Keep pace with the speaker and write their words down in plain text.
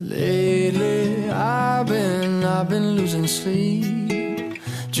sleep,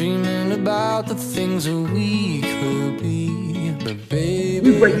 dreaming about the things that we could be. But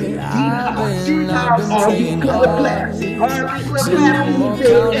baby, I've been praying hard. So no more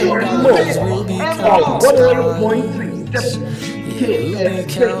counting dollars, we'll be counting stars. Yeah, we'll be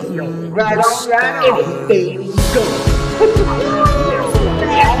counting the stars.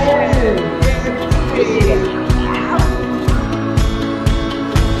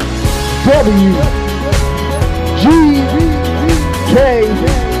 WGKS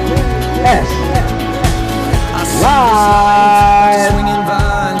live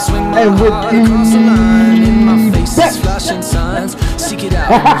and with the best. Flashing signs, seek it out.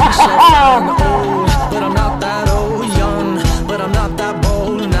 We shall find the old, but I'm not that old. Young, but I'm not that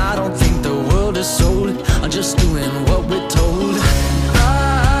bold. And I don't think the world is sold. I'm just doing what we're told. I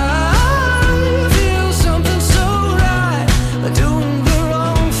feel something so right, doing the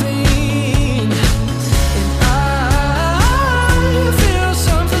wrong thing. And I feel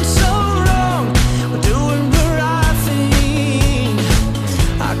something so wrong, doing the right thing.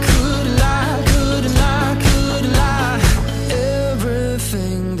 I could lie, couldn't lie, couldn't lie.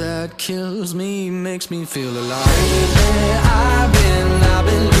 Everything that kills me makes me feel alive. Lately, I've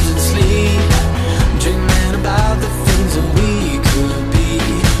been losing sleep, dreaming about the things that we could be.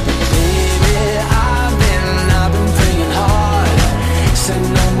 Baby, I've been praying hard. Said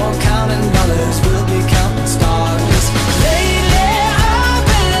no more counting dollars, we'll be counting stars. Lately, I've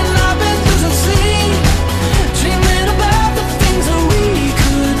been losing sleep, dreaming about the things that we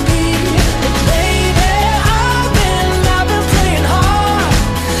could be. Baby, I've been praying hard.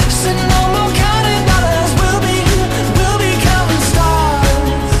 Said no more counting dollars, we'll be counting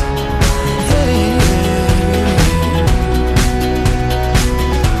stars. Hey.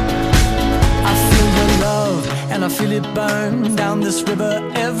 I feel your love and I feel it burn down this river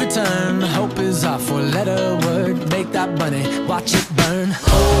every turn. Hope is our four-letter word. Make that money, watch it burn.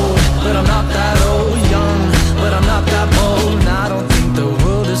 Old, but I'm not that old. Young, but I'm not that bold. And I don't think the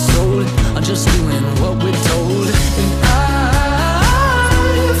world is sold. I'm just doing what we're told. And I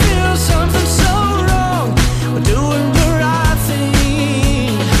feel something so wrong. We're doing the right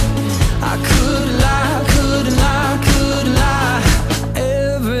thing. I could lie, couldn't lie, couldn't lie.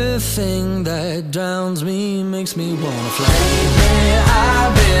 Everything that drowns me makes me wanna fly. Lately,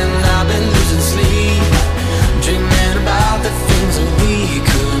 I've been losing sleep, dreaming about the things that we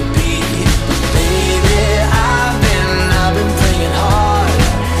could be. But baby, I've been praying hard.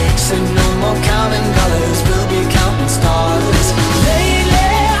 Said no more counting dollars, we'll be counting stars.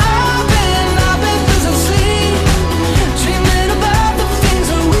 Lately, I've been losing sleep, dreaming about the things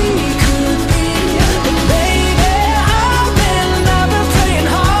that we could be. But baby, I've been praying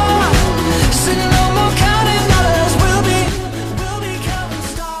hard. Said no more counting dollars, we'll be counting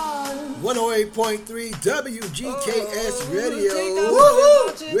stars. 108.3 WGKS Radio.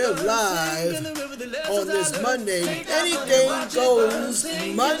 We're live on this Monday. Anything goes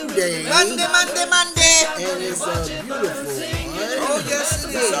Monday. Monday. And it's a beautiful one. Oh, yes, it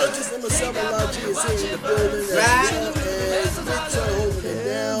is. Sergeant number 7 LG is here in the building. Right. As Victor holding it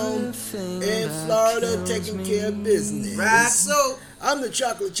down in Florida, taking care of business. Right, so. I'm the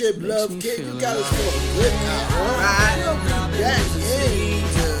chocolate chip love kid. You got us for a good hour. Right. We'll be back in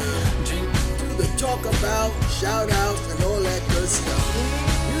to do the talk about, shout outs, and all that good stuff.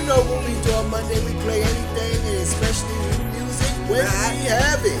 You know what we do on Monday. We play anything, and especially new music when we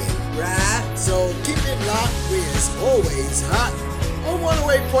have it. Right. So keep it locked where it's always hot on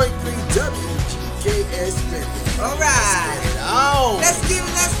 108.3 WGKS Radio. All right. Let's get it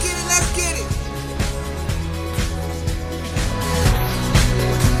on. Let's get it.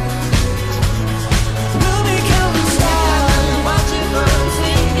 We'll be counting stars, watch it burn,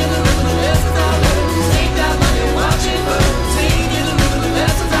 sing in the rhythm the lessons I learned. Take that money, watch it burn, sing in the rhythm the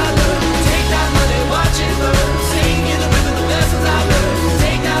lessons I learned. Take that money, watch it burn, sing in the rhythm the lessons I learned.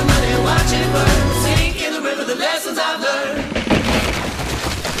 Take that money, watch it burn, sing in the rhythm the lessons I've learned.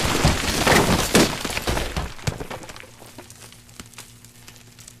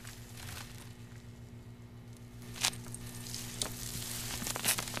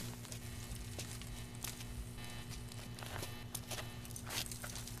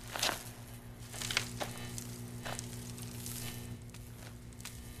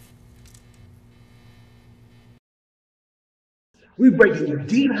 We breaking you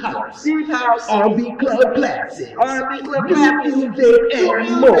deep house, R&B club classics, music and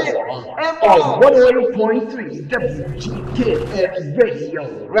more on 108.3 WGKS Radio.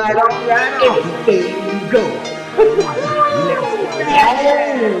 Right on. Everything you go. Let's go.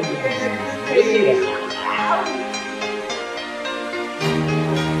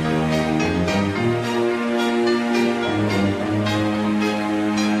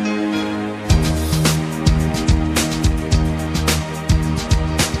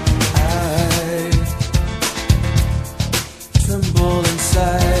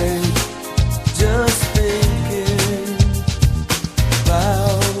 inside, just thinking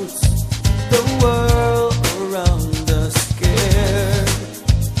about the world around us. Scared,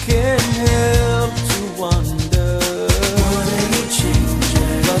 can't help to wonder what ain't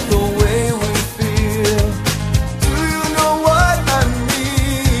changing about the way we feel. Do you know what I mean?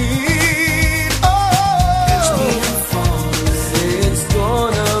 Oh, catch me falling. Say it's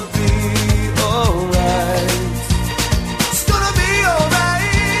gonna be alright. It's gonna be alright.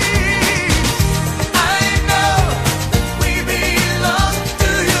 I know that we belong.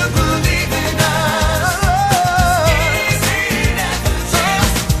 Do you believe in us? Is it ever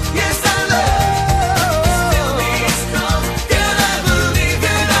chance? Yes, I love. Still be strong. Can I believe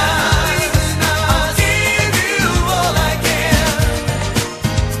in us? I'll give you all I can.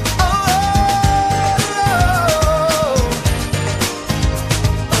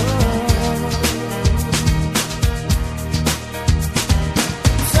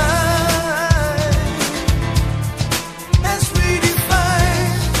 Time has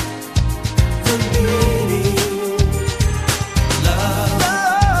redefined the meaning. Love,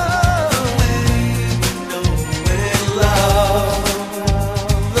 the way we know it. Love,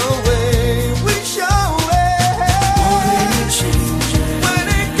 the way we show it. What ain't changing? When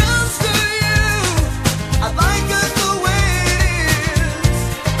it comes to you, I like us the way it is.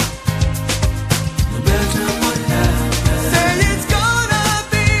 No matter what happens, say it's gonna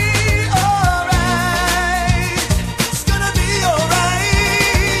be alright. It's gonna be alright.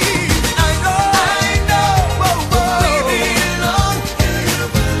 I know, we belong. Do you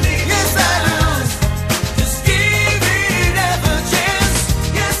believe? Yes, I do. Just give it ever chance.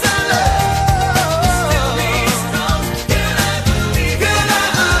 Yes, I love. Still be strong. Can I believe? Can I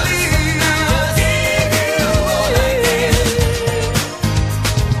believe? I'll give you all I can.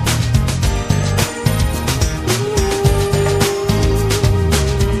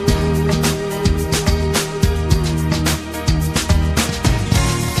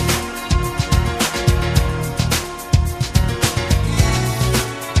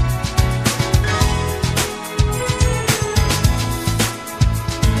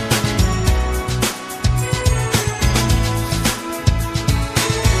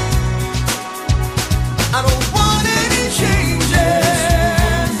 I don't want any changes.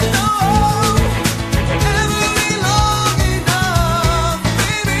 No, ever be long enough,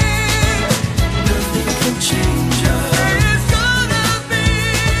 baby. Nothing can change us. It's gonna be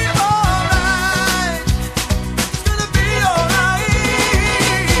alright. It's gonna be alright.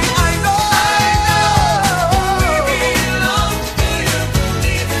 I know. We belong. Do you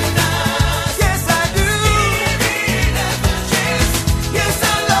believe in us? Yes, I do. Give it ever chance. Yes,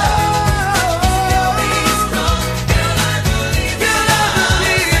 I love. Still be strong. Can I believe? Can I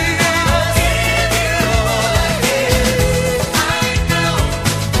believe? I'll give you all I can. I know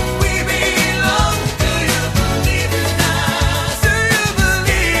we belong. Do you believe in us? Do you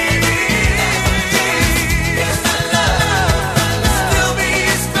believe? Yes, I love. Still be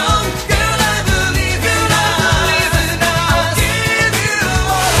strong. Can I believe in us? I'll give you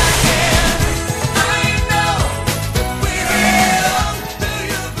all I can. I know that we belong. Do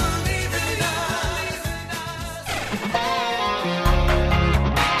you believe in us?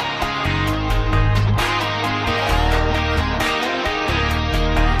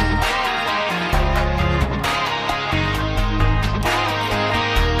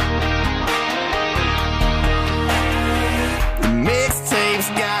 Mixtapes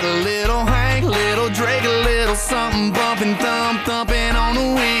got a little Hank, little Drake, a little something bumping, thumping on the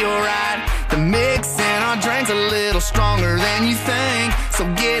wheel, right? The mix in our drinks a little stronger than you think, so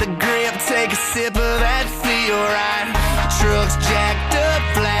get a grip, take a sip of that feel, right? Trucks jacked up,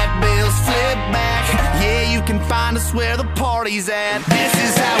 flat bills flip back. Yeah, you can find us where the party's at. This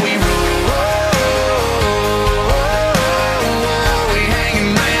is how we roll. We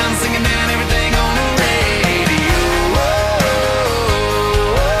hanging around, singing down everything on the radio.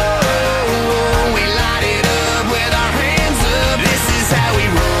 We light it up with our hands up. This is how we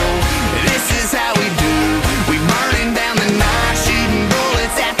roll. This is how we do. We burning down the night, shooting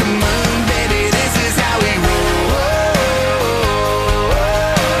bullets at the moon, baby. This is how we roll.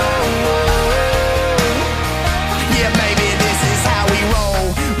 Yeah, baby, this is how we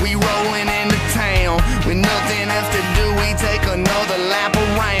roll. We rolling into town with nothing else to do. We take another lap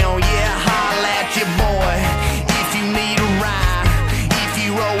around. Yeah, holla at your boy if you need a ride. If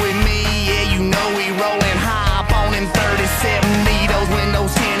you roll with me, yeah, you know we rolling high. Up on in 37 needles,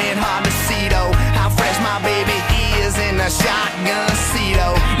 windows tinted, hard to see though. How fresh my baby is in a shotgun seat,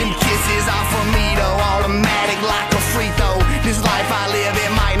 oh. Them kisses are for me though, automatic like a free throw. This life I live,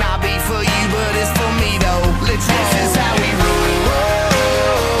 it might not be for you, but it's for me though. Let's roll. This is how we roll.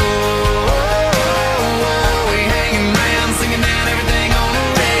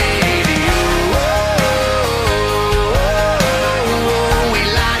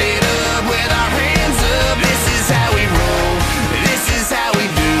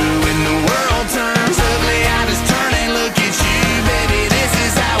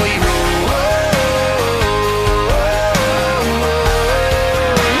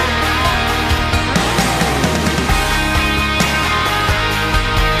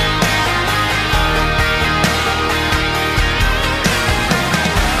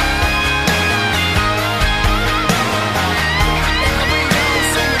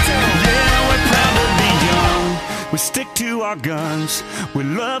 We stick to our guns. We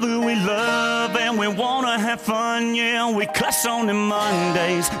love who we love, and we wanna have fun. Yeah, we cuss on them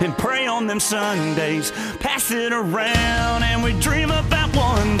Mondays and pray on them Sundays. Pass it around, and we dream about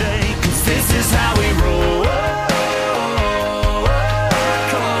one day. 'Cause this is how we roll.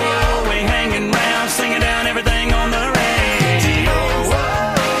 Come on, y'all, we hanging round, singing down everything on the radio.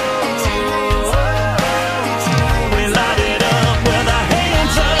 We light it up with our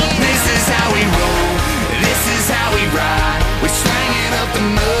hands up. This is how we roll. This is how we ride. We're slanging up the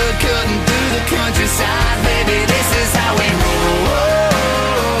mud, cutting through the countryside. Baby, this is how we roll.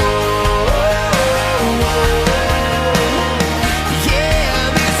 Yeah,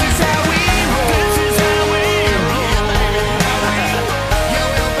 this is how we roll. This is how we roll. Yo,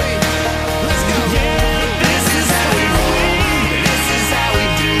 baby, let's go. Yeah, this is how we roll. This is how we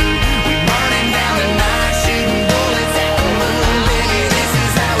do. We burning down the night, shooting bullets at the moon. Baby, this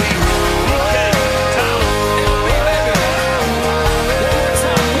is how we roll. Okay,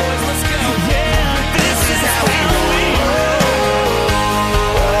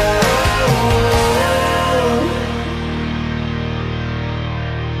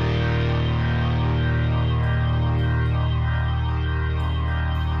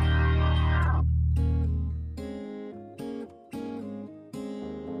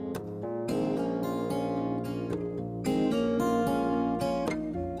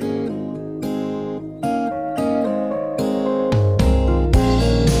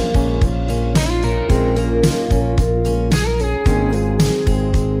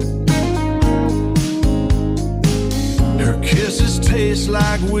 Her kisses taste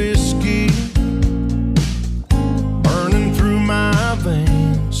like whiskey, burning through my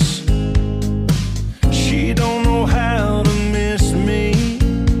veins. She don't know how to miss me.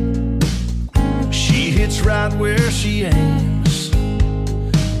 She hits right where she aims.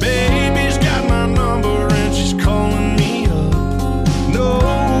 Baby's got my number and she's calling me up.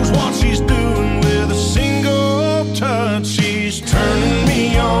 Knows what she's doing with a single touch. She's turning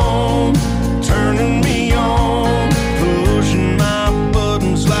me on, turning me on, pushing my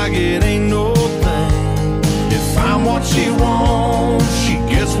buttons like it ain't no thing. If I'm what she wants, she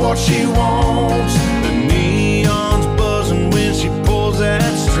gets what she wants. The neon's buzzing when she pulls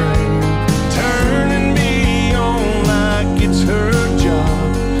that string, turning me on like it's her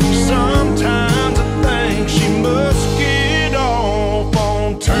job. Sometimes I think she must get off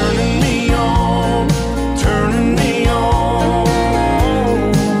on turning me on, turning me on.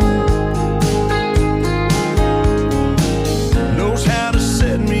 Knows how to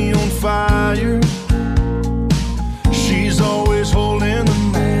set me on fire. She's always holding the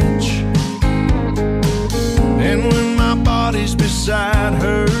match.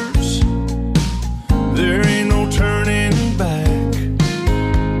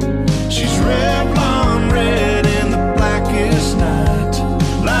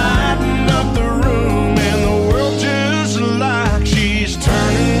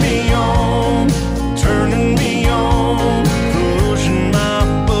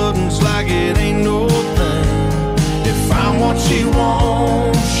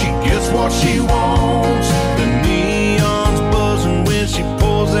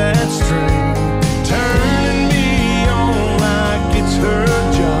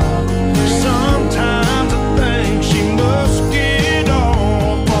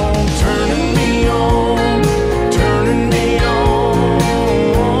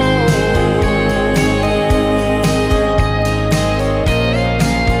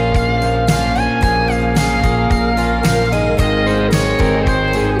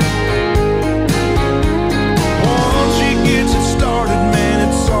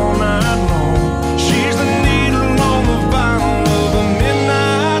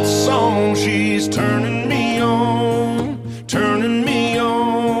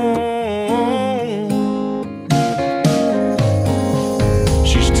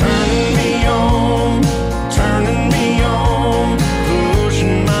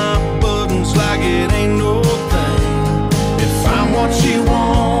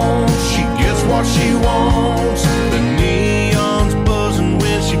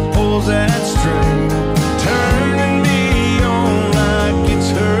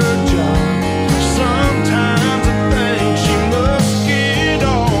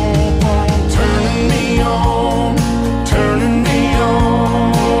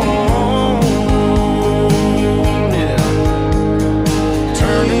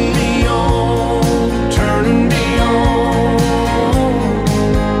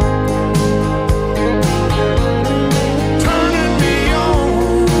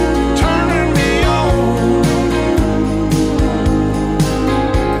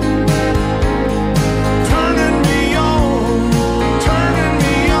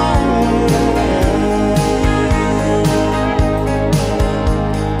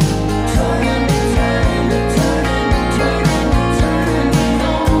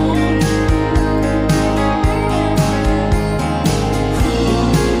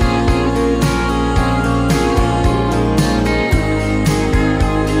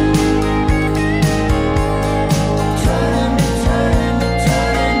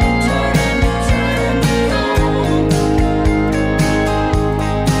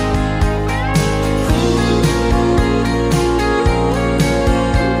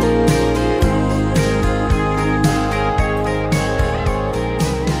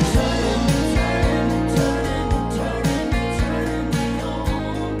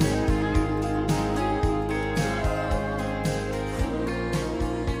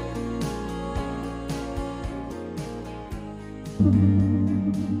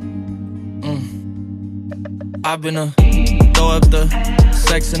 I've been throw up the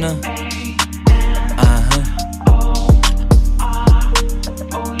sex in and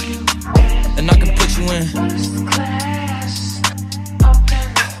I can put you in.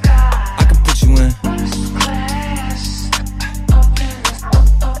 I can put you in.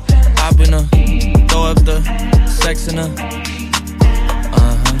 I've been throw up the sex in and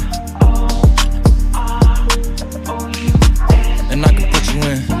I can put you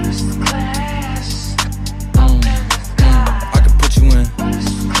in. I can put you in.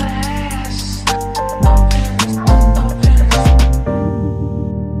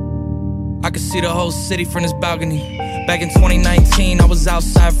 I can see the whole city from this balcony. Back in 2019, I was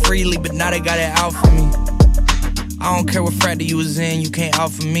outside freely, but now they got it out for me. I don't care what frat you was in, you can't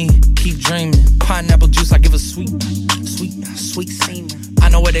out for me. Keep dreaming. Pineapple juice, I give a sweet semen. I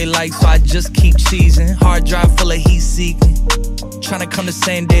know what they like, so I just keep cheesing. Hard drive full of heat seeking. Tryna come the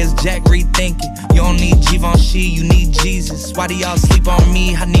same day as Jack, rethinking. You don't need Givenchy, you need Jesus. Why do y'all sleep on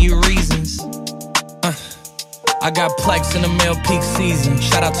me? I need reasons. I got Plex in the mail peak season.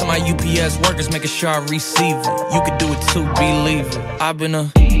 Shout out to my UPS workers, making sure I receive it. You could do it too, believe it. I've been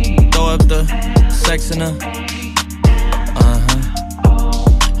throw up the sex in and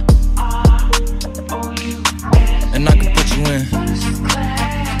I can put you in.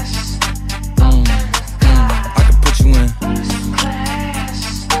 I can put you in.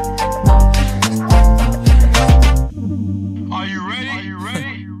 Are you ready?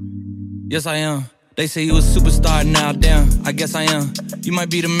 Yes, I am. They say you a superstar now, damn, I guess I am. You might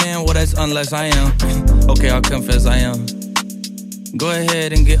be the man, well that's unless I am. Okay, I'll confess I am. Go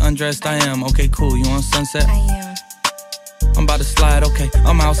ahead and get undressed, I am. Okay, cool, you on Sunset? I am. I'm about to slide, okay,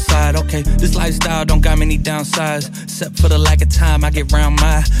 I'm outside, okay. This lifestyle don't got many downsides, except for the lack of time I get round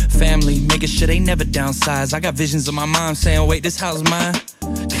my family, making sure they never downsize. I got visions of my mom saying, wait, this house mine?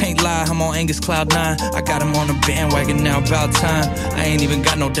 Can't lie, I'm on Angus Cloud 9. I got him on the bandwagon now, about time. I ain't even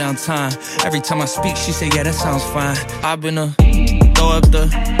got no downtime. Every time I speak, she say, yeah, that sounds fine. I've been throw up the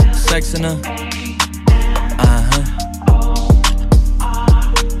sex in and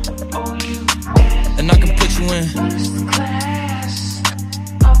I can put you in.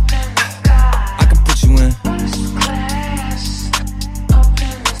 I can put you in.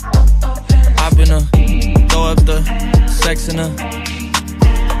 I've been throw up the sex in and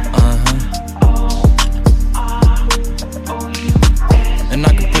I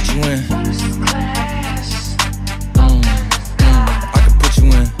can put you in. I can put you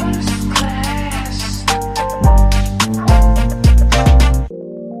in.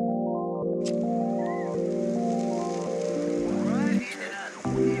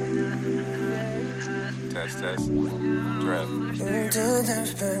 Test. Drip.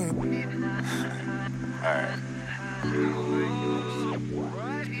 Alright.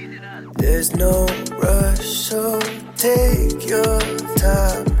 There's no rush, so take your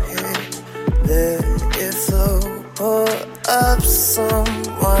time here. Let it flow, pour up some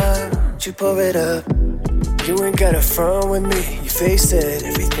wine. You pour it up. You ain't got a front with me. You face it,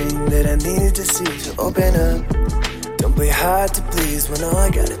 everything that I needed to see. So open up. Don't play hard to please when all I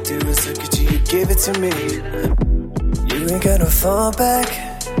gotta do is look at you. You give it to me. You ain't got no fallback.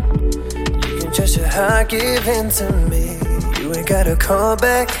 You can trust your heart, give in to me. You ain't gotta call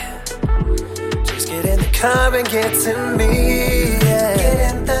back. Just get in the car and get to me. Yeah. Get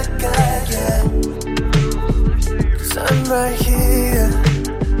in the car, yeah. 'Cause I'm right here.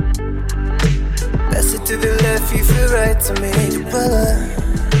 Pass it to the left, you feel right to me.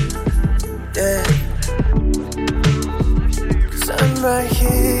 Yeah. I'm right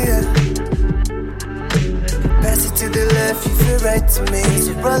here. Pass it to the left, you feel right to me.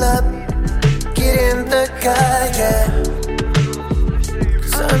 So roll up, get in the car, yeah.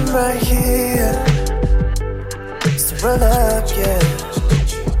 'Cause I'm right here. So roll up, yeah.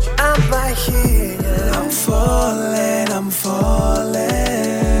 I'm right here, yeah. I'm falling,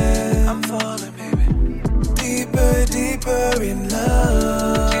 baby. Deeper in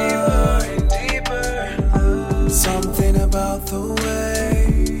love. Deeper in love. Something about the way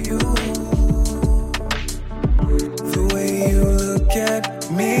you look at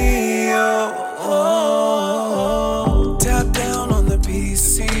me, oh. Tap down on the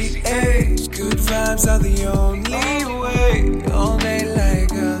PCH. Good vibes are the only way. All day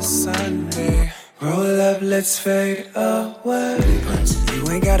like a Sunday. Roll up, let's fade away. You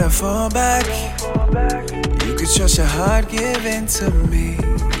ain't gotta fall back. You can trust your heart, give in to me.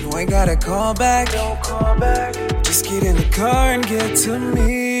 You ain't gotta call back. Don't call back. Just get in the car and get to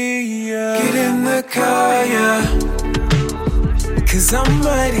me, yeah. Get in the car, yeah. 'Cause I'm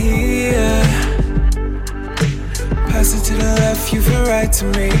right here. Pass it to the left, you feel right to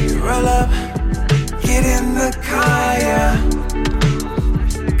me. Roll up, Get in the car, yeah.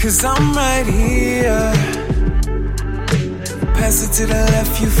 'Cause I'm right here. Pass it to the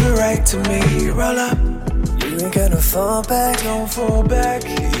left, you feel right to me. Roll up. You ain't gotta fall back, don't fall back.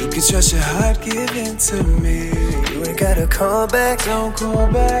 You can trust your heart, give in to me. You ain't gotta call back, don't call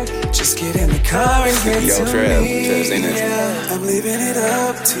back. Just get in the car and get to me. Yeah, I'm leaving it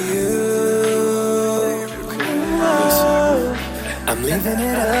up to you. I'm leaving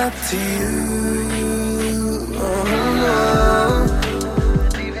it up to you.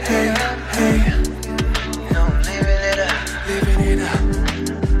 Hey, hey. I'm leaving it up. Leaving it up.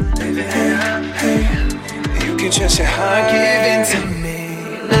 Hey, hey. You can trust your heart, give in to me.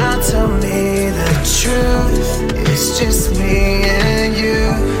 Now tell me the truth. It's just me and you,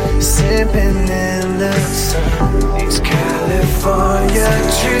 sipping in the sun. These California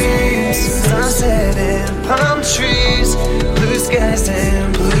dreams, sunset and palm trees, blue skies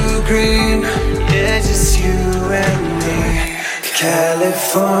and blue green. Yeah, just you and me.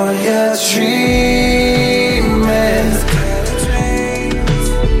 California dreaming.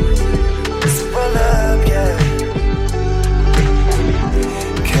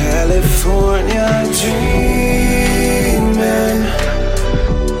 California dreaming.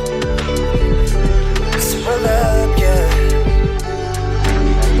 Swell up, yeah.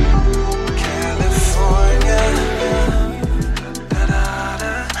 California.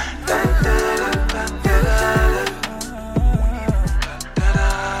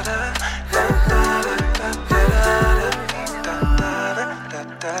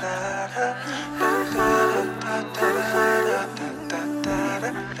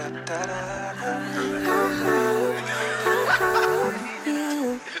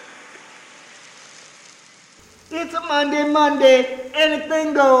 It's a Monday,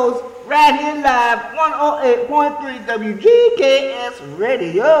 anything goes, right here live, 108.3 WGKS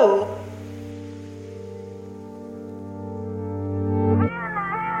Radio.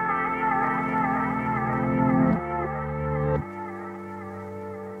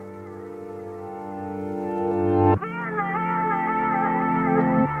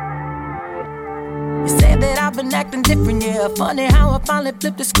 I've been acting different, yeah. Funny how I finally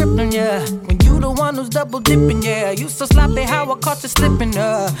flipped the script on ya. When you the one who's double dipping, yeah. You so sloppy how I caught you slipping,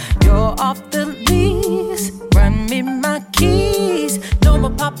 You're off the lease, run me my keys. No more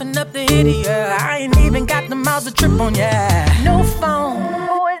popping up the hitty, yeah. I ain't even got the miles to trip on, yeah. No phone,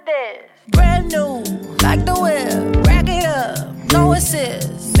 who is this? Brand new, like the whip, rack it up, no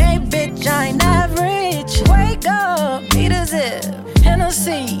assist. Hey bitch, I ain't average. Wake up, need a zip.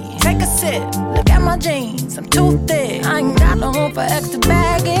 Hennessy, take a sip. Look at my jeans, I'm too thick. I ain't got no room for extra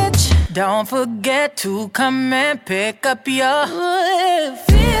baggage. Don't forget to come and pick up your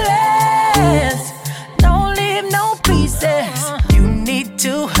feelings. Don't leave no pieces. You need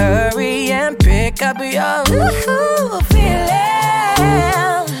to hurry and pick up your feelings.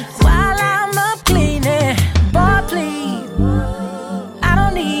 While I'm up cleaning, boy please, I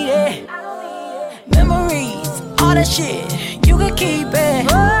don't need it. Memories, all that shit, you can keep it.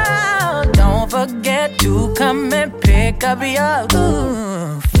 Oh, don't forget to come and pick up your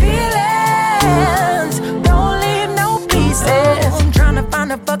feelings. Don't leave no pieces. I'm trying to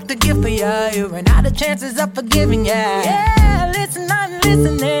find a fuck to give for ya. You ran out of chances of forgiving ya. Yeah, listen, I'm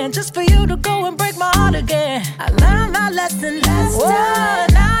listening just for you to go and break my heart again. I learned my lesson last time.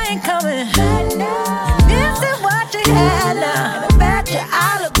 Now I ain't coming. You're missing what you had now. And I bet you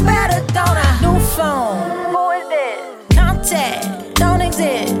I look better, don't I? New phone. Who is this? Contact. Don't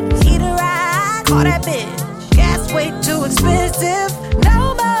exist. Either I call that bitch. Gas way too expensive.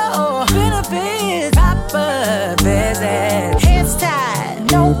 No more benefits. Proper visit. Hands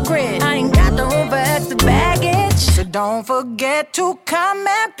tied. No grip. I ain't got the room for extra baggage. So don't forget to come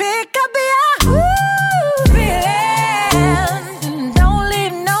and pick up your feelings. Don't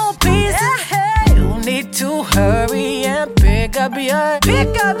leave no pieces. You need to hurry and pick up your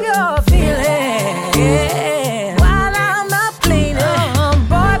feelings. Yeah. While I'm up cleaning,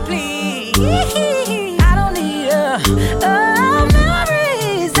 boy please, I don't need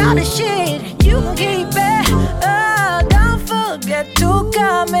memories, all the shit you can keep it. Don't forget to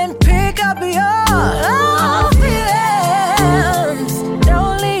come and pick up your feelings.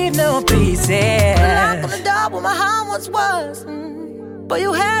 Don't leave no pieces. Knock on the door where my heart once was, but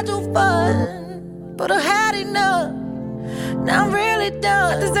you had your fun, but I had enough. Now I'm really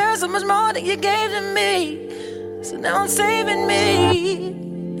done. I deserve so much more than you gave to me. So now I'm saving me,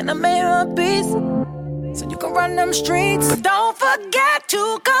 and I made a peace, so you can run them streets. But don't forget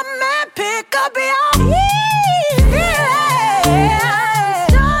to come and pick up your feelings.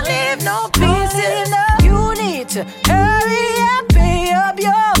 Don't leave no pieces. You need to hurry and pick up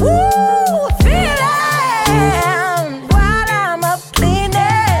your feelings.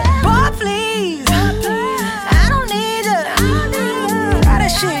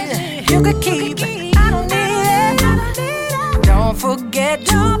 you could keep. I don't need it. Don't forget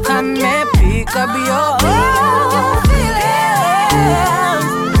to come and pick up your own feelings.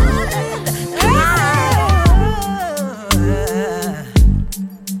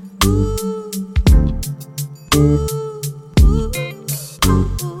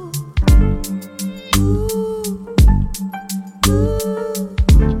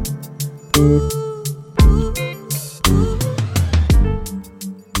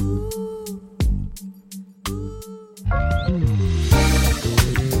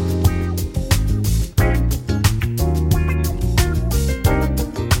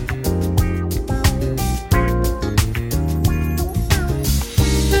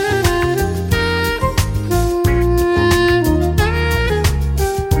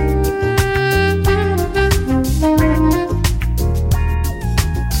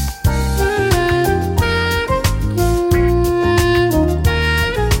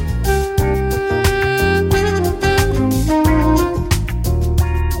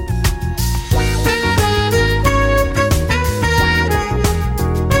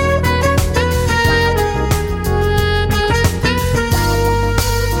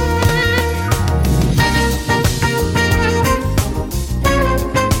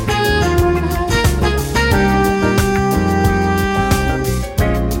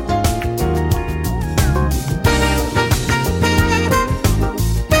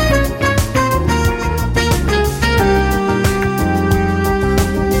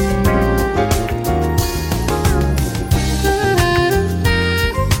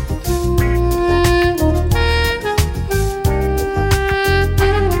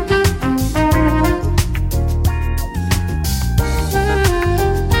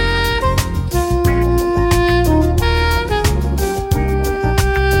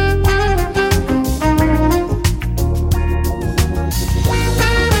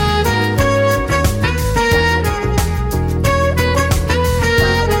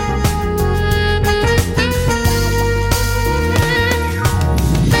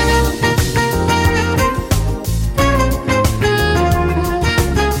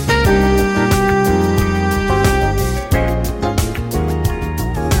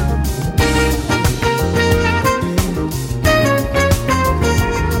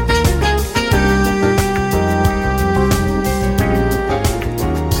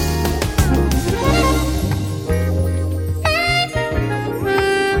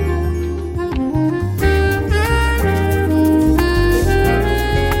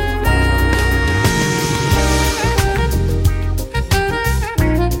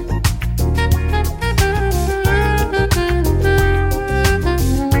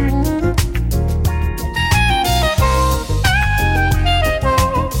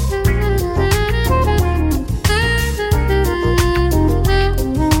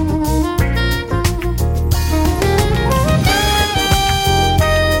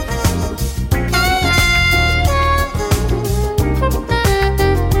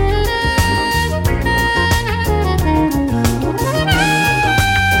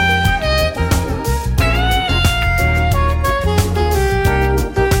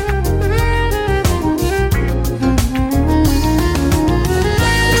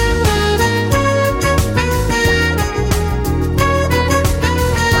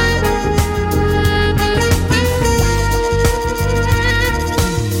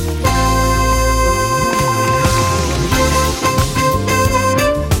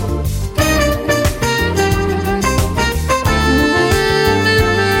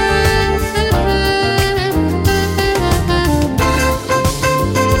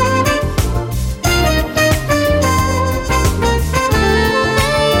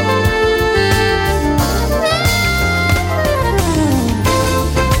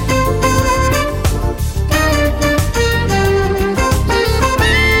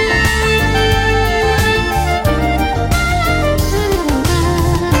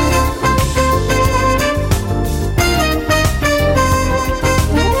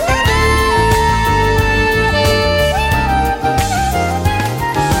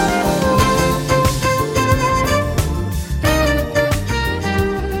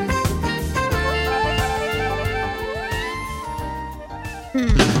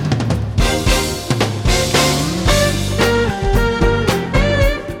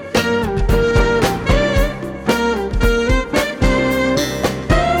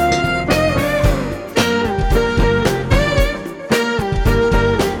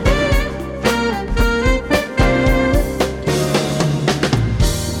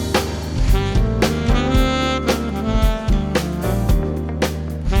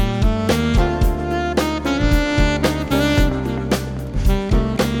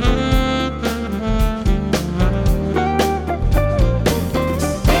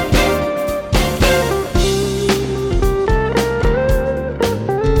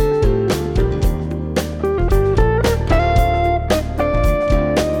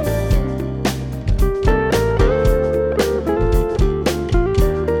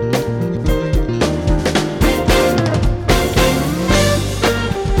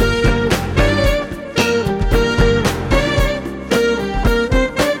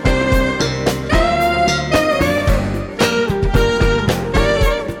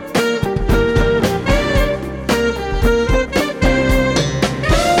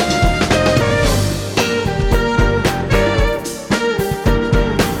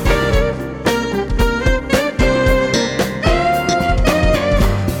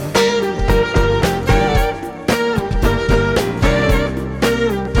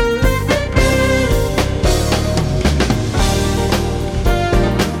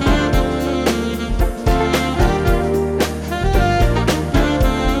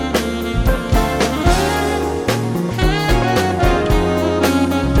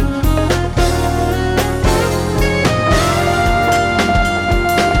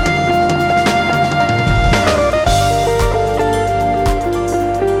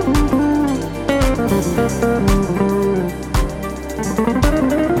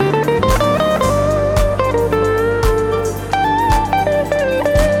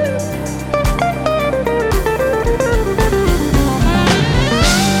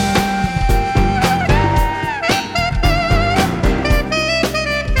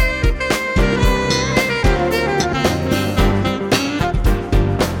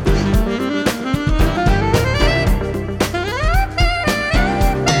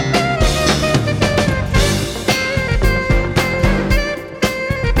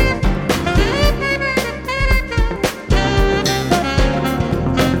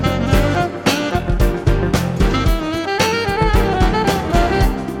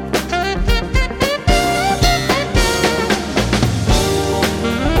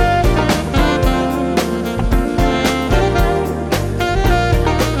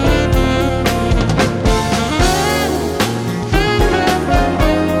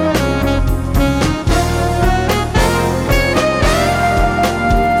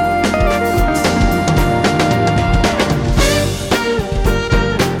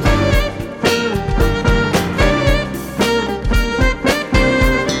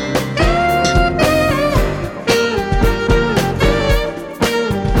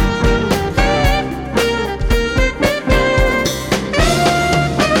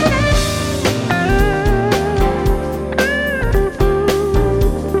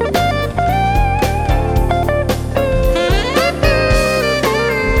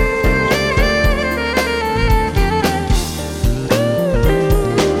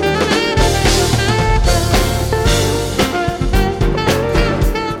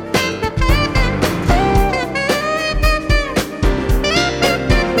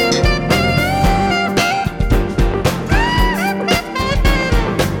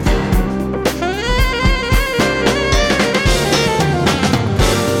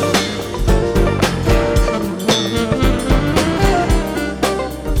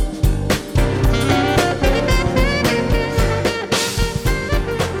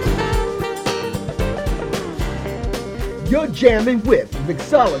 You're jamming with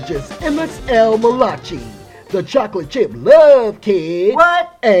mixologist MSL Malachi, the chocolate chip love kid,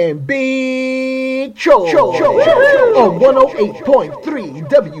 What? and Big Cho on 108.3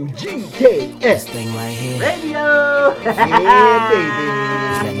 WGKS. Thing right here. Radio. Yeah,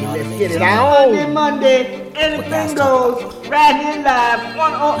 baby. Let's get it on. Monday, anything goes. Right here live,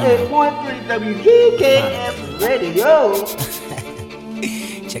 108.3 WGKS Radio.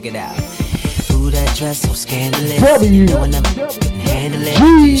 Check it out. Ooh, that dress so scandalous. W. Knowing I'm handle it.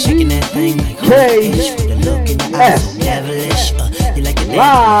 G. Shaking that thing like K. ish. With the look in the eyes so S. devilish. You like it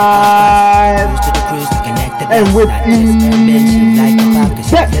Live. Cruise to the cruise to connect the And dots. with Not just that bitch, she like the pop 'cause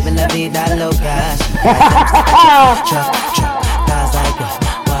Yes. she's living la vida loca. She truck, guys like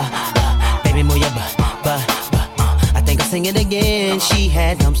baby move your butt. I think I'll sing it again. She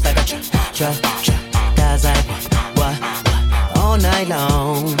had dumps like a truck, guys like what, all night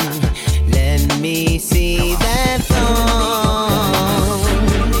long. Let me see that thong,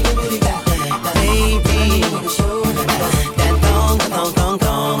 baby. That thong.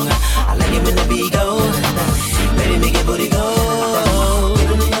 I like it when the beat go. Baby, make your booty go.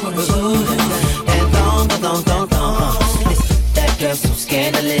 That thong. That girl so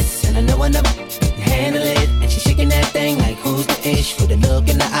scandalous, and I know enough to handle it. And she shaking that thing like who's the ish, with a look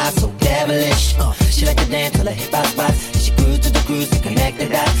in the eye so devilish. She like to dance till her hip hop spots. She cruise to the cruise to connect the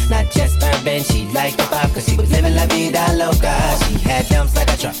dots. Not just urban, she liked the pop 'cause she was living la vida loca. She had dumps like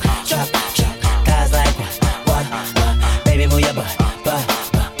a truck. Guys like what? Baby, move your butt.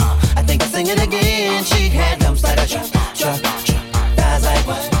 I think I'll sing it again. She had dumps like a truck. Guys like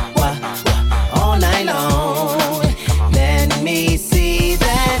what? All night long. Let me see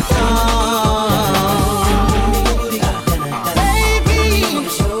that thong, baby.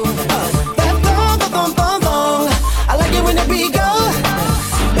 That thong. I like it when the beat go.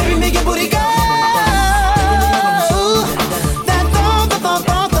 Baby, make your booty go. That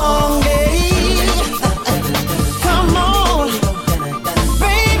thong, yeah.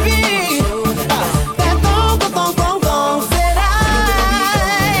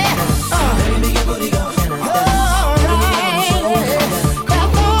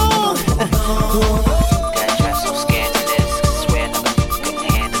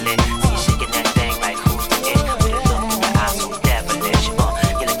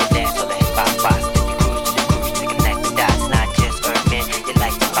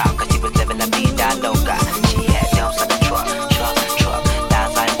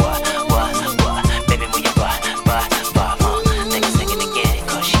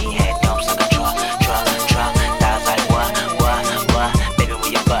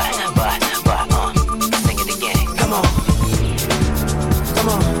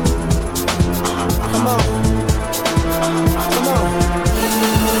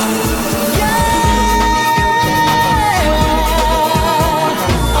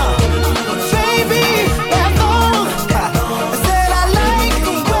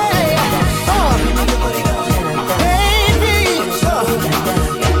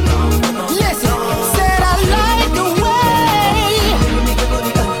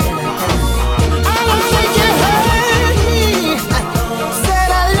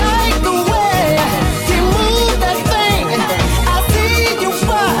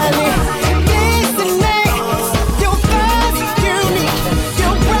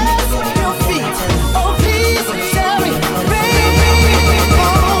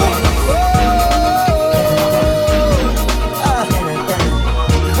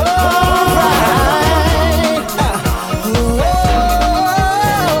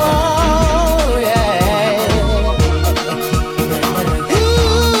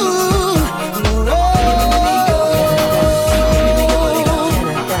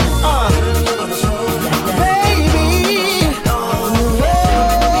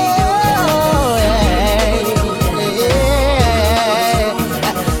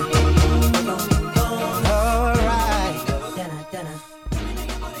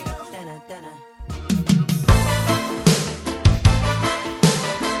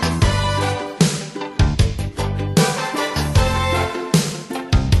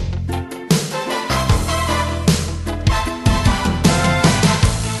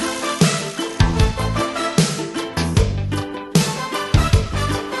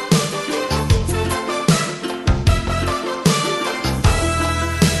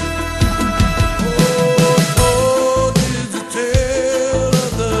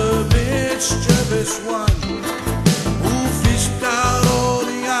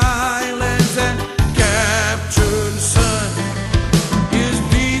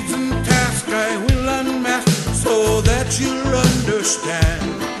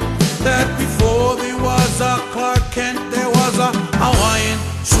 understand that before there was a Clark Kent, there was a Hawaiian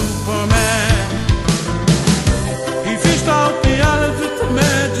Superman. He fished out the islands with the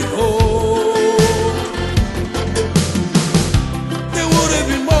magic hole. There would have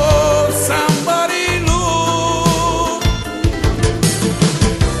been more, somebody knew.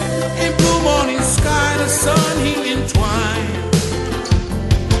 In blue morning sky, the sun he entwined.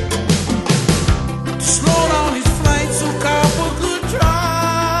 To slow down his flight so Cowboy could try.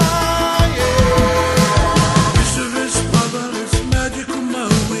 Yeah. Mischievous, motherless, magical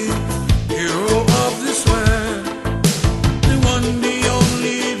Maui, hero of this land. The one, the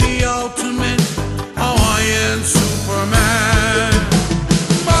only, the ultimate Hawaiian Superman.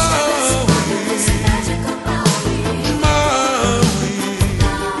 Maui, Maui,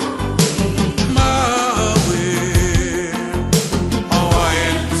 Maui,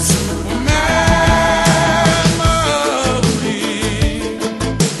 Hawaiian Superman. Maui,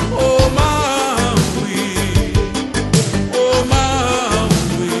 oh Maui, oh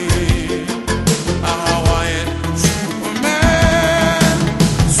Maui, a Hawaiian Superman.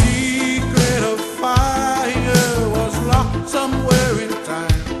 Secret of fire was locked somewhere in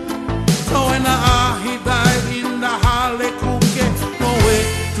time. So when he died in the Halekuke, no way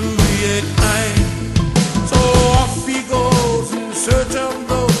to reignite. So off he goes in search of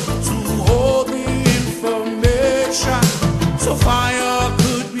those who hold the information, so fire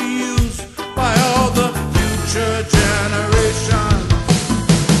could be used by all the future generations.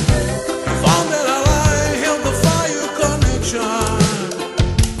 He found that a lie held the fire connection,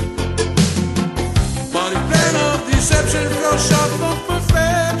 but his plan of deception fell short of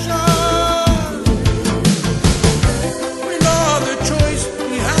perfection. With no other choice,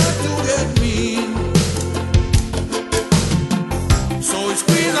 he had to get mean. So he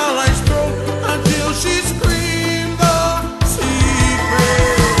squeezed out life's throat until she screamed the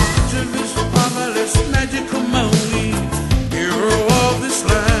secret. Mischievous, marvelous, magical Maui, hero of this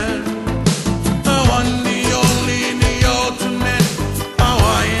land. The one, the only, the ultimate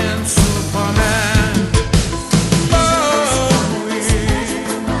Hawaiian Superman. Maui,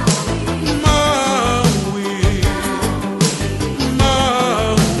 Maui,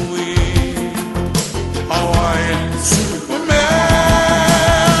 Maui, Hawaiian Superman.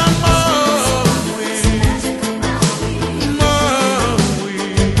 Maui, Maui,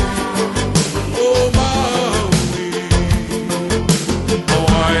 oh Maui,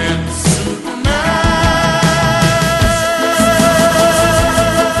 Hawaiian Superman.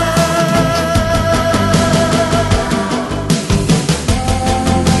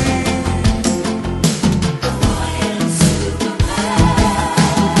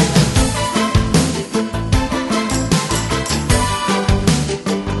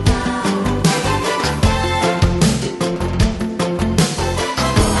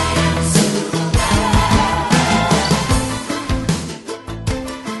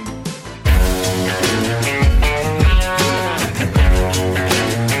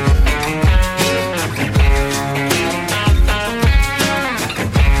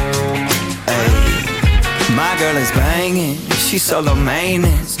 My girl is banging, she's solo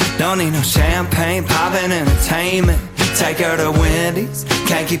maintenance. Don't need no champagne, poppin' entertainment. Take her to Wendy's,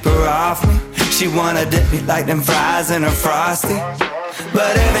 can't keep her off me. She wanna dip me like them fries in her Frosty.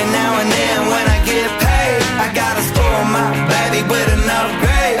 But every now and then when I get paid, I gotta spoil my baby with an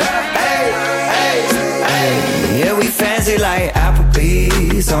upgrade. Hey, hey, hey. Yeah, we fancy like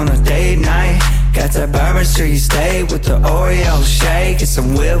Applebee's on a date night. Got that Bourbon Street steak with the Oreo shake and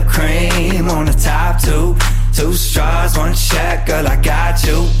some whipped cream on the top two. Two straws, one check, girl, I got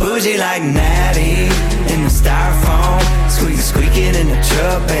you. Bougie like Natty in the styrofoam. Squeaking in the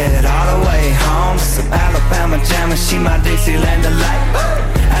truck bed all the way home. Some Alabama jammer, she my Dixieland delight.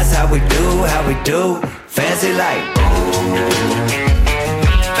 That's how we do, fancy like ooh.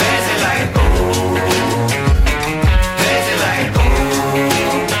 Fancy like ooh. Fancy like ooh.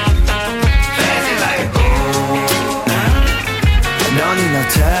 Fancy like ooh. I don't need no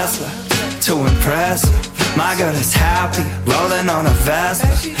Tesla to impress her. My girl is happy, rolling on a Vespa.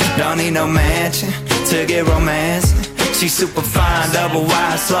 Don't need no mansion to get romancing. She's super fine, double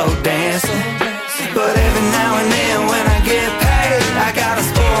wide, slow dancing. But every now and then when I get paid, I gotta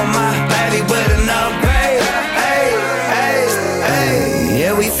spoil my baby with an upgrade. Hey, hey, hey.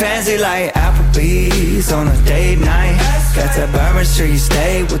 Yeah, we fancy like Applebee's on a date night. Got that Bourbon Street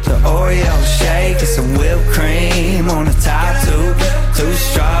steak with the Oreo shake and some whipped cream on the top two. Two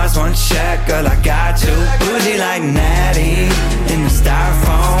straws, one check, girl, I got you. Bougie like Natty in the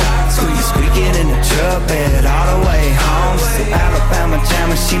styrofoam. Squeaking in the truck bed all the way home. Some Alabama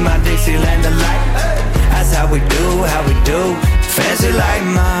jammer, she my Dixieland delight. That's how we do, Fancy like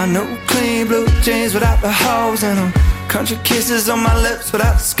my new clean blue jeans without the holes in them. Country kisses on my lips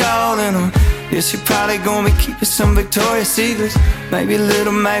without the skull in them. Yeah, she probably gonna be keeping some Victoria's Secrets. Maybe a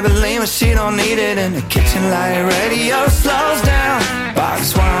little Maybelline, but she don't need it. In the kitchen light radio slows down.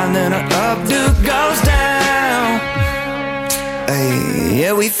 Box wine, then her updo goes down. Hey,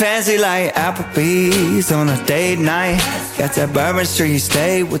 yeah, we fancy like Applebee's on a date night. Got that Bourbon Street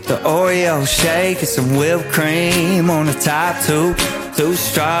steak with the Oreo shake and some whipped cream on the top two. 2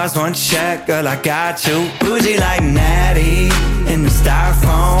 straws, 1 check, girl, I got you. Bougie like Natty in the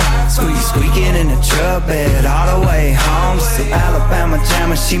styrofoam. Squeaking in the truck bed all the way home. Some Alabama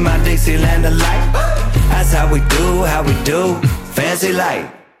jammer, she my Dixieland delight. That's how we do, fancy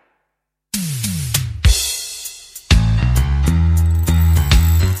like.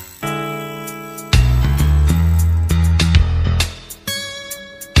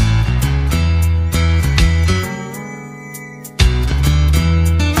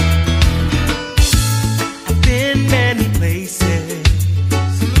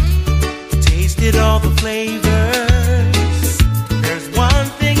 All the flavors. There's one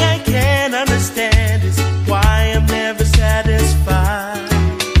thing I can't understand, is why I'm never satisfied.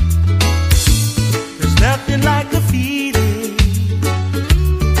 There's nothing like the feeling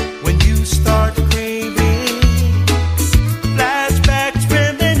when you start craving. Flashbacks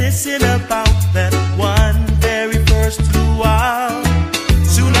reminiscing about that one very first luau.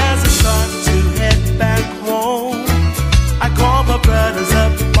 Soon as I start to head back home, I call my brothers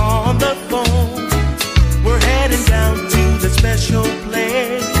up on the phone. Down to the special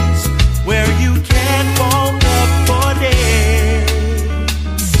place where you can't walk up for days.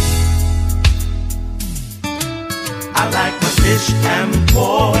 I like my fish and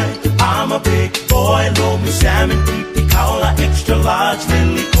boy, I'm a big boy. Lomi salmon, pipi kaula, extra large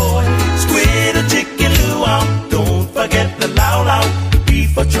lily koi. Squid or chicken luau, don't forget the lau lau.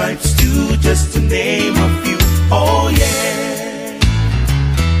 Beef or tripe stew, just to name a few. Oh yeah.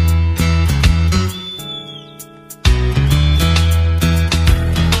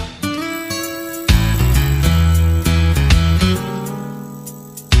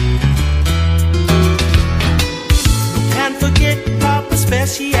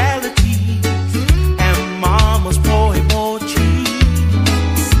 Speciality and mama's boy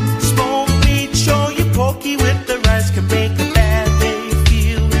cheese. Smoked meat, show you pokey with the rice can make a bad day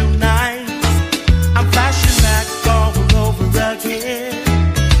feel real nice. I'm flashing back all over again.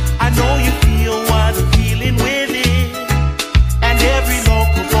 I know you feel what I'm feeling with it, and every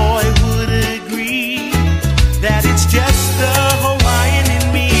local boy would agree that it's just the Hawaiian in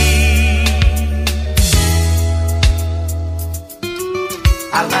me.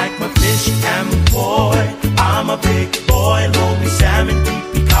 I like my fish and boy, I'm a big boy. Lomi salmon,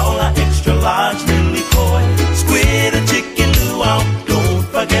 pipi kaula, extra large lily koi. Squid or chicken luau, don't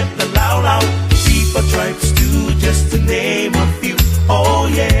forget the lau lau. Beef or tripe stew, just to name a few. Oh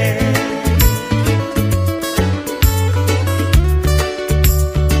yeah.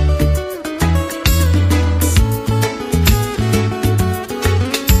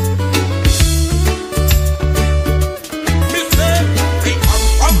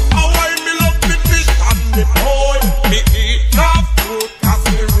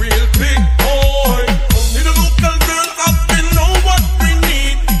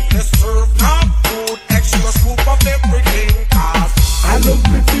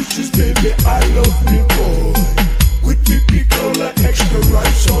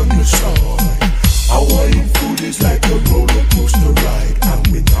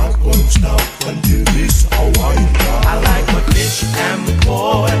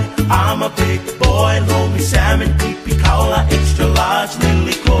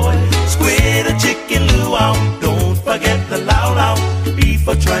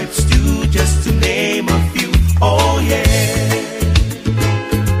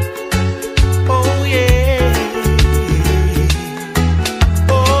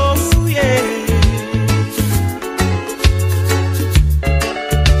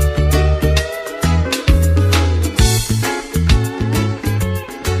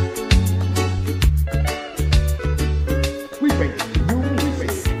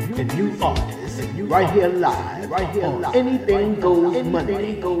 Anything Goes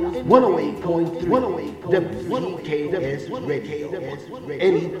Monday, 108.3 WGKS Radio.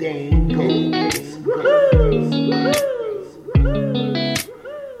 Anything goes.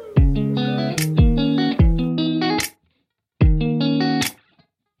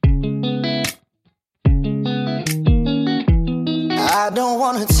 I don't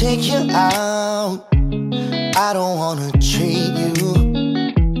wanna take you out, I don't wanna treat you,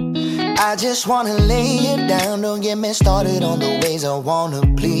 I just wanna lay it down. Don't get me started on the ways I wanna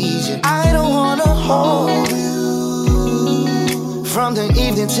please you. I don't wanna hold you from the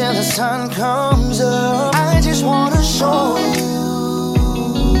evening till the sun comes up. I just wanna show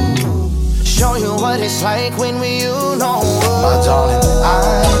you what it's like when we you know. My darling,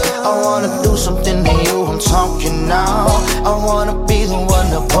 I wanna do something to you. I'm talking now. I wanna be the one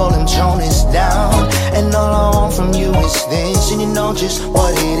to pull them Jonas down. And all I want from you is this, and you know just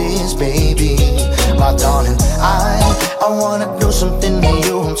what it is, baby. My darling, I wanna do something to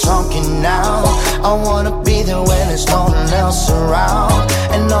you. I'm talking now. I wanna be there when there's no one else around.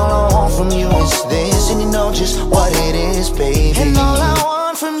 And all I want from you is this, and you know just what it is, baby. And all I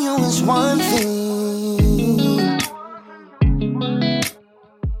want from you is one thing.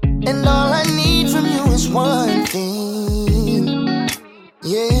 And all I need from you is one thing.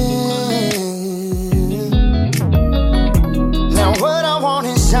 Yeah. Now what I want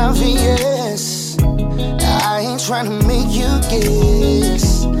is obvious. I ain't trying to make you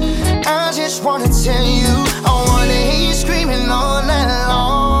guess. I just wanna tell you, I wanna hear you screaming all night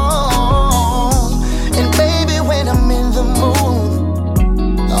long. And baby, when I'm in the mood,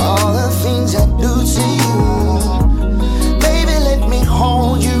 all the things I do to you, baby, let me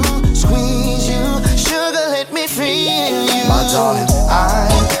hold you, squeeze you, sugar, let me feel you. My darling,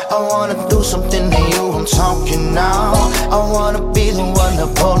 I wanna do something to you. I'm talking now. I wanna be the one to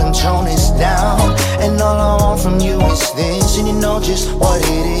pull them Jonas down. And all I want from you is this, and you know just what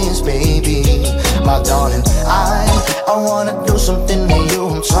it is, baby. My darling, I wanna do something to you.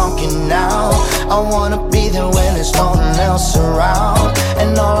 I'm talking now. I wanna be there when there's no one else around.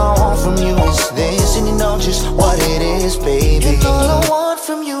 And all I want from you is this, and you know just what it is, baby. And all I want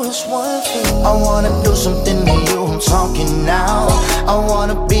from you is one thing. I wanna do something to you. I'm talking now. I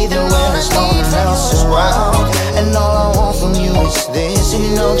wanna be there when there's no one else around. And all I want from you is this, and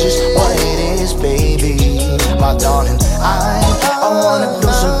you know just what it is, baby. My darling, I wanna do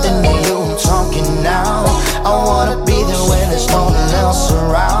something to you. I'm talking now. I wanna be there when there's no one else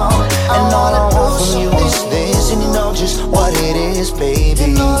around. And all I want from you is this, and you know just what it is, baby.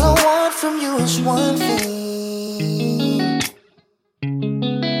 And all I want from you is one thing.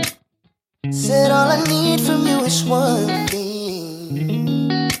 Said all I need from you is one thing.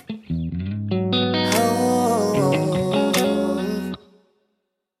 Oh.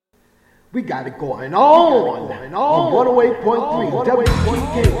 We got it going on 108.3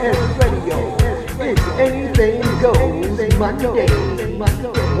 WGKS Radio. It's Anything Goes Monday.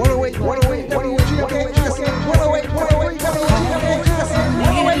 108 WGKS. 108 WGKS.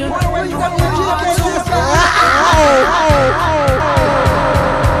 108 WGKS.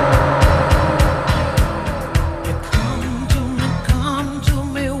 Come to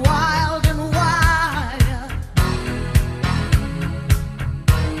me wild and wild.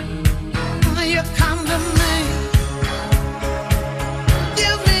 You come to me,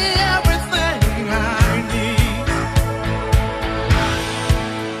 give me everything I need.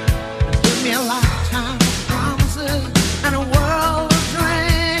 Give me a lifetime of promises and a world of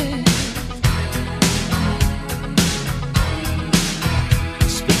dreams.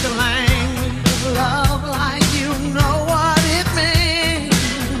 Speak the language of love like you know what it means.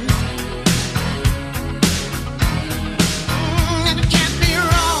 And it can't be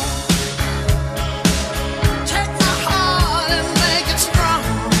wrong. Take my heart and make it strong.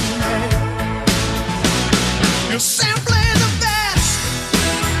 You're simply the best,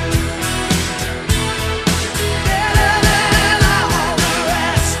 better than all the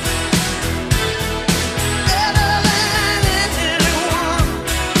rest, better than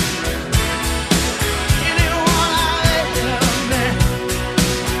anyone I've ever met.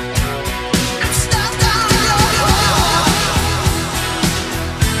 I'm stuck on your heart.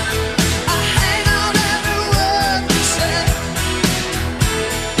 I hang on every word you say.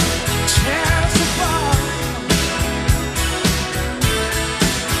 Tear us apart.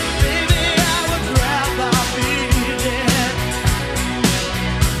 Baby, I would rather be dead.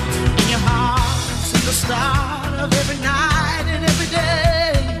 In your heart's at the start of every night and every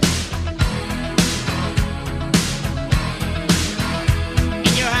day.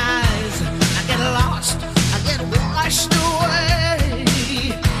 In your eyes, I get lost, I get washed away.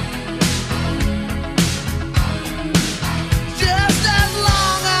 Just as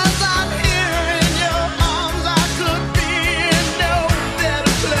long as I'm here in your arms, I could be in no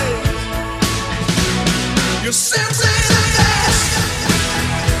better place. You're simply the best,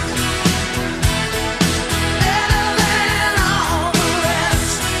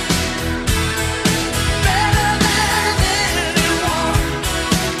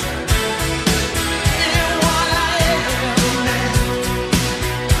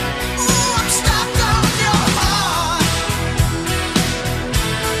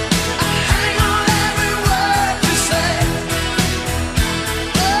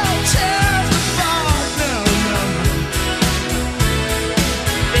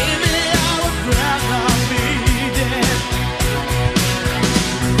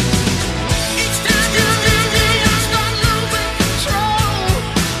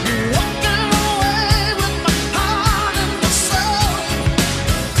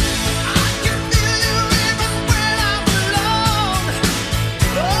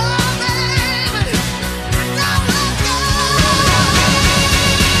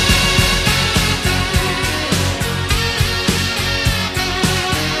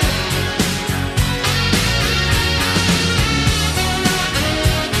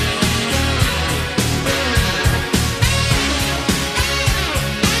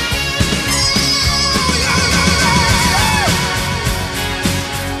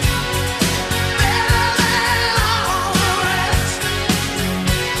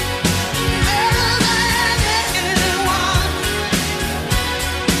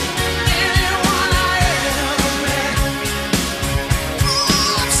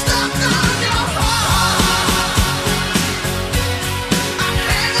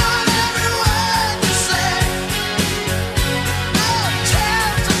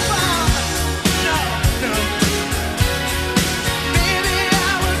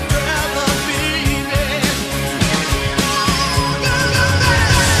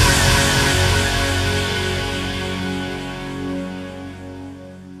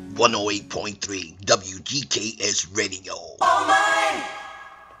 108.3 WGKS Radio. All mine.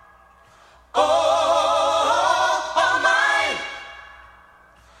 All mine.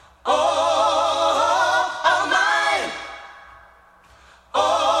 All mine.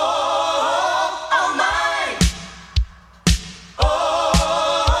 All mine. All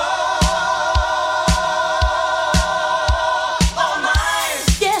mine.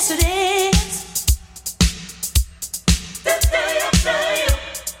 Yes, it is.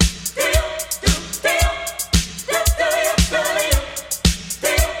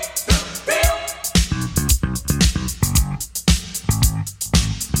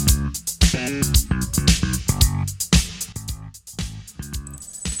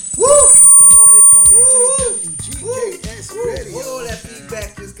 WGKS Radio. Whoa, that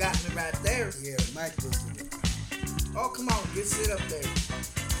feedback just got me right there. Yeah, Mike was Oh, come on, get sit up there.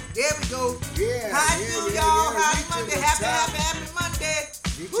 There we go. Yeah, How yeah, you do, yeah, y'all? yeah. Happy Reaching Monday. the Happy, top. happy Monday.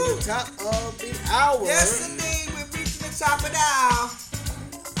 reaching the top of the hour. Yes, indeed. We're reaching the top of the hour.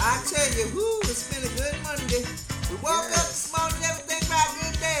 I tell you, it's been a good Monday. We woke up this morning, everything right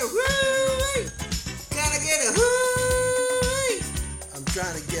good there. Woo! Can I get a woo? I'm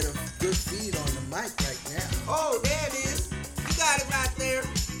trying to get a good feed on the mic right now. Oh, there it is. You got it right there.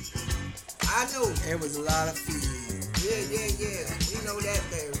 I know. It was a lot of feed. Yeah. We know that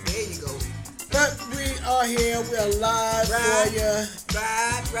there. There you go. But we are here. We are live for you.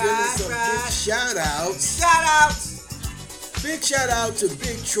 Giving some big shout outs. Shout outs. Big shout out to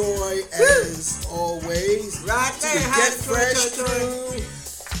Big Troy as always. Right To there. the Hi, Get Troy, Fresh Troy, Troy. crew.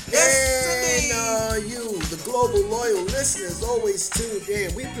 Yes, And you, the global loyal listeners, always tuned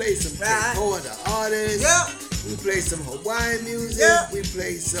in. We play some Right. K-Core, the artist. Yep. We play some Hawaiian music. Yep. We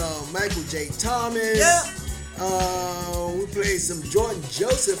play some Michael J. Thomas. Yep. We play some Jordan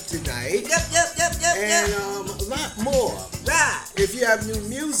Joseph tonight. Yep. And a lot more. Right. If you have new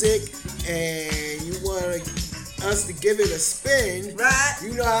music and you want us to give it a spin, Right.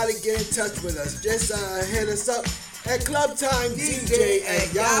 you know how to get in touch with us. Just hit us up at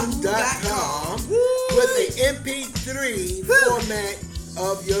clubtimedj@yahoo.com with the MP3 format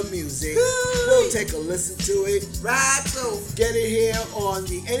of your music. We'll take a listen to it. Right, so. Get it here on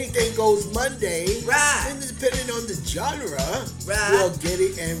the Anything Goes Monday. Right. And depending on the genre, Right. we'll get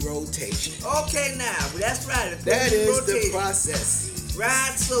it in rotation. Okay, now. That's right. That is the process.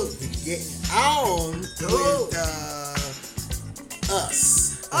 Right, so. Get on Oh. with us.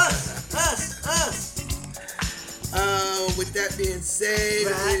 Us. With that being said,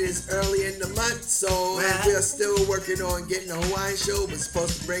 Right. it is early in the month, so Right. we're still working on getting the Hawaiian show. We're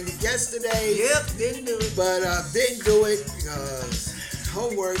supposed to bring it yesterday, Yep, didn't do it. but didn't do it because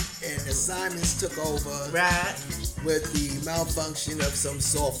homework and assignments took over Right. with the malfunction of some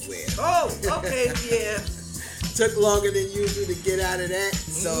software. Oh, okay, yeah. Took longer than usual to get out of that,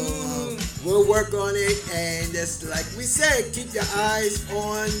 so we'll work on it. And just like we said, keep your eyes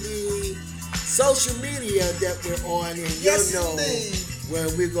on the social media that we're on, and Yes, you'll know indeed.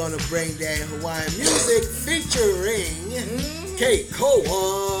 when we're gonna bring that Hawaiian music featuring K-Core,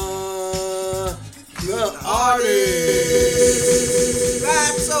 the artist.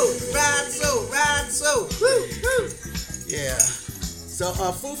 Right, so. Woo. Yeah. So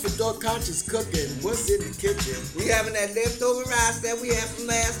food for thought conscious cooking. What's in the kitchen? We having that leftover rice that we had from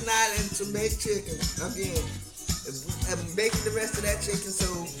last night and some baked chicken. Again, I'm baking the rest of that chicken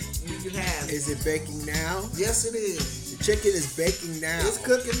so you can have it. Is it baking now? Yes, it is. The chicken is baking now. It's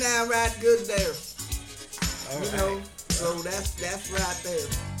cooking now right good there. All You right. know, so that's right there.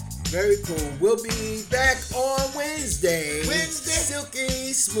 Very cool. We'll be back on Wednesday. Wednesday.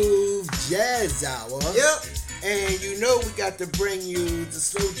 Silky Smooth Jazz Hour. Yep. And you know we got to bring you the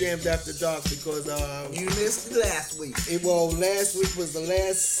Slow Jams After Dark because You missed it last week. last week was the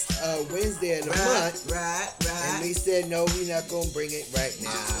last Wednesday of the month. Right. And we said no, we're not gonna bring it right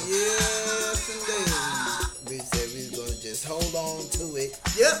now. Yes, indeed. We said we was gonna just hold on to it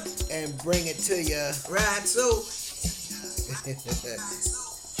Yep. and bring it to you. Right, so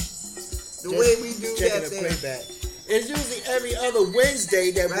the way we do checking that the there. playback. It's usually every other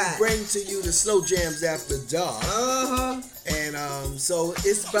Wednesday that Right. we bring to you the Slow Jams After Dark. Uh-huh. And so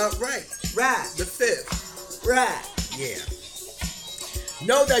it's about right. Right. The 5th. Right. Yeah.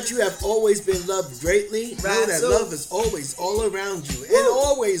 Know that you have always been loved greatly. Know Right, that so- love is always all around you. And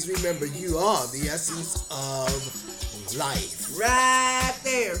always remember you are the essence of life. Right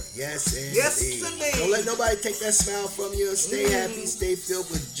there. Yes, indeed. Yes, indeed. Don't let nobody take that smile from you. Stay happy, stay filled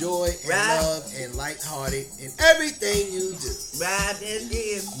with joy and Right. love and lighthearted in everything you do. Right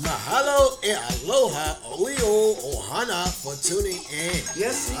again. Mahalo e aloha oio ohana for tuning in.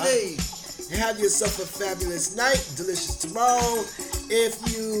 Yes, indeed. And have yourself a fabulous night, delicious tomorrow. If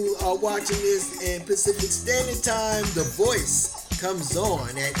you are watching this in Pacific Standard Time, The Voice comes on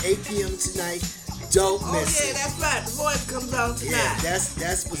at 8 p.m. tonight. Don't miss it. Oh, yeah, that's right. The Voice comes on tonight. Yeah,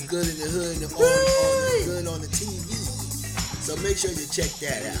 that's what's good in the hood and good on the TV. So make sure you check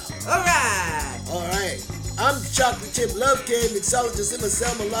that out. All right. I'm Chocolate Chip Love Kid, mixologist Emma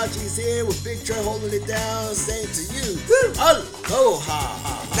Malachi's here with Big Trey holding it down, saying to you, aloha.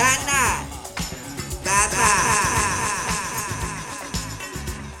 Bye-bye. Bye-bye.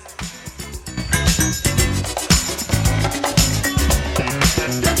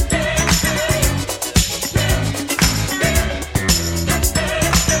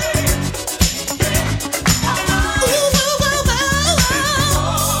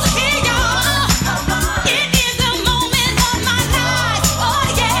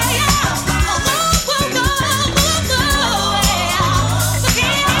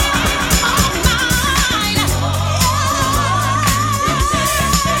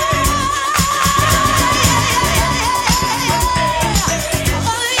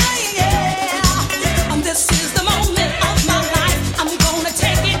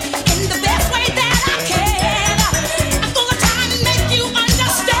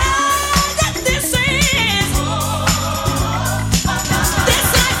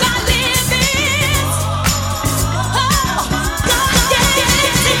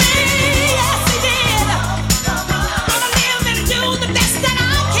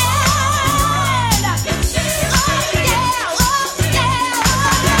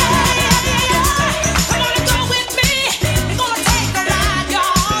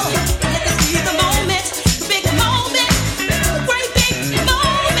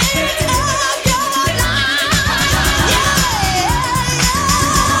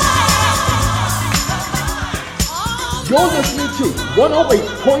 You're listening to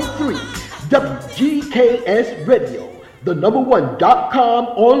 108.3 WGKS Radio, the #1.com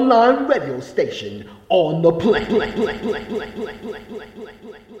online radio station on the planet.